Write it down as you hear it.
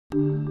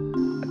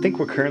think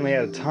we're currently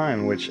at a time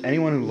in which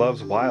anyone who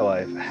loves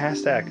wildlife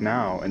has to act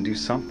now and do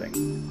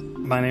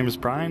something. My name is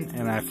Brian,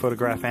 and I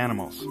photograph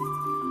animals.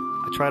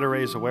 I try to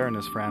raise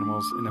awareness for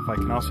animals, and if I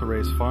can also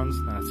raise funds,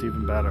 then it's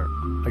even better.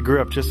 I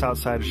grew up just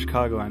outside of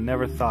Chicago, and I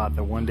never thought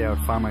that one day I would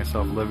find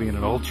myself living in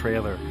an old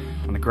trailer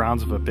on the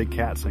grounds of a big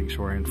cat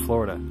sanctuary in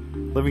Florida,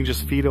 living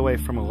just feet away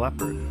from a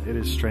leopard. It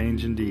is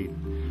strange indeed.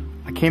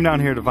 I came down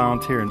here to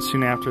volunteer, and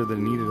soon after that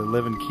I needed a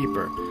live-in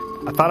keeper.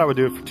 I thought I would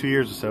do it for 2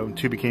 years or so, and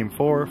 2 became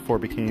 4, 4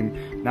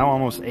 became now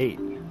almost 8.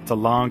 It's a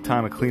long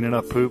time of cleaning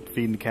up poop,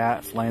 feeding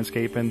cats,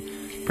 landscaping,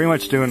 pretty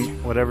much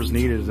doing whatever's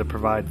needed to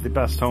provide the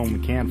best home we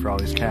can for all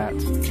these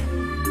cats.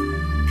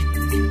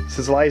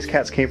 Since a lot of these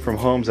cats came from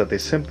homes that they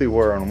simply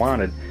were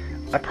unwanted,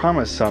 I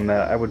promised some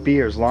that I would be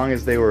here as long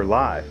as they were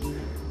alive.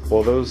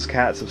 Well, those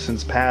cats have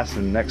since passed,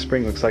 and next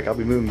spring looks like I'll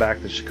be moving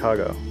back to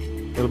Chicago.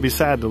 It'll be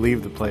sad to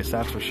leave the place,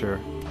 that's for sure.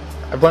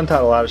 I've lent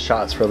out a lot of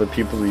shots for other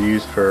people to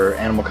use for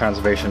animal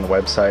conservation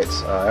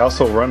websites. I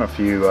also run a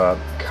few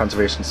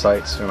conservation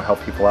sites to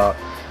help people out.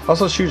 I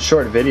also shoot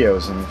short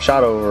videos and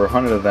shot over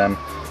 100 of them,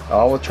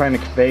 all with trying to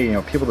convey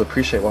people to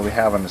appreciate what we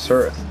have on this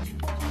earth.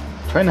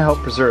 Trying to help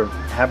preserve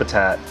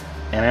habitat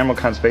and animal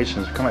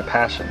conservation has become my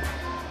passion.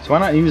 So why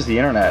not use the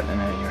internet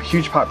and a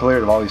huge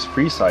popularity of all these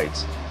free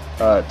sites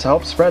to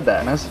help spread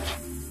that message?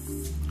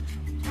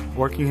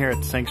 Working here at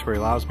the sanctuary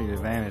allows me the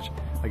advantage,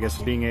 I guess,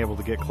 of being able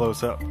to get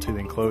close up to the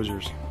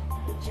enclosures.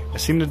 I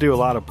seem to do a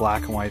lot of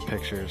black and white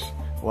pictures,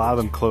 a lot of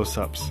them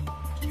close-ups.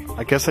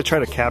 I guess I try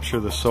to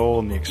capture the soul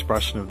and the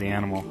expression of the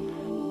animal.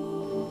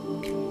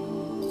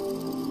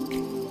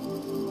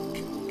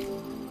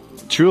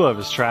 True love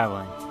is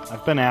traveling.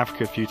 I've been to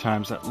Africa a few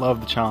times. I love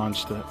the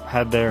challenge to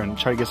head there and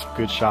try to get some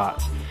good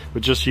shots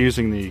with just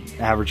using the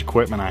average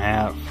equipment I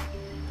have.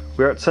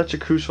 We are at such a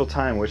crucial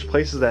time in which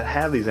places that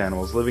have these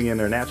animals living in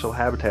their natural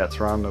habitats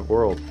around the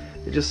world,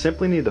 they just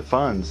simply need the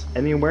funds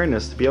and the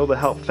awareness to be able to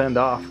help fend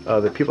off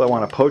the people that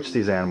want to poach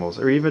these animals,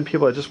 or even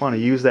people that just want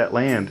to use that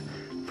land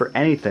for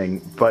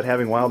anything but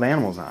having wild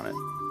animals on it.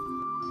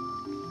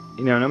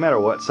 No matter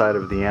what side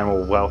of the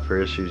animal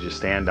welfare issues you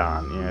stand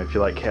on, if you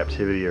like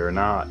captivity or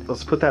not,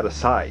 let's put that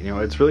aside.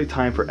 It's really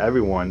time for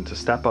everyone to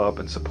step up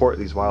and support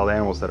these wild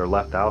animals that are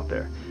left out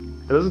there.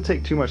 It doesn't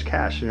take too much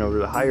cash,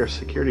 to hire a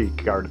security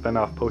guard to fend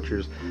off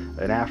poachers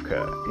in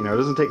Africa. It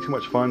doesn't take too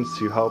much funds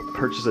to help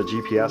purchase a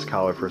GPS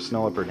collar for a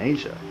snow leopard in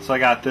Asia. So I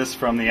got this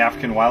from the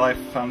African Wildlife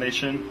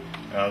Foundation.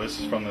 This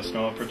is from the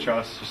Snow Leopard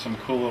Trust. Just some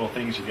cool little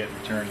things you get in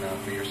return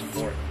for your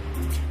support.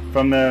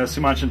 From the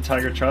Sumatran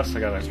Tiger Trust,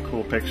 I got a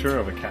cool picture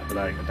of a cat that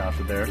I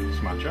adopted there,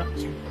 Sumatra.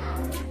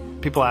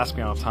 People ask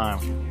me all the time,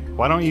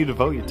 why don't you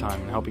devote your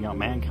time in helping out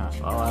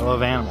mankind? Well, I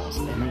love animals,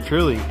 and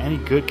truly, any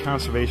good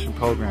conservation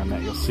program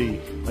that you'll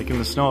see, like in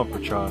the Snow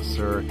Leopard Trust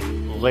or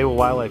Lewa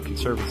Wildlife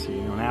Conservancy,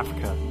 in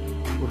Africa,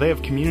 well, they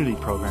have community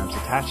programs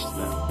attached to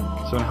them.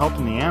 So in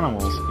helping the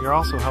animals, you're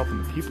also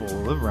helping the people who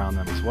live around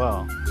them as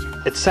well.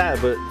 It's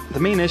sad, but the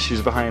main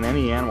issues behind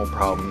any animal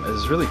problem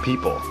is really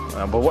people.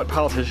 But what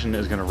politician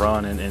is going to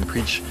run and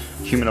preach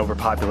human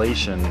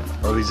overpopulation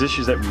or these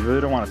issues that we really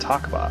don't want to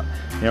talk about?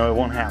 It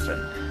won't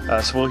happen.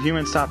 So will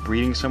humans stop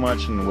breeding so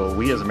much, and will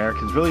we as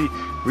Americans really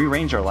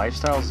rearrange our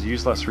lifestyles to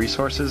use less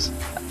resources?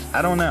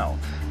 I don't know.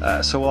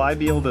 So will I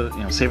be able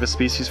to save a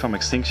species from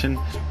extinction?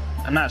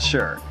 I'm not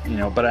sure,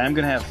 but I am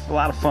going to have a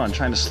lot of fun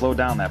trying to slow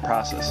down that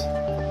process.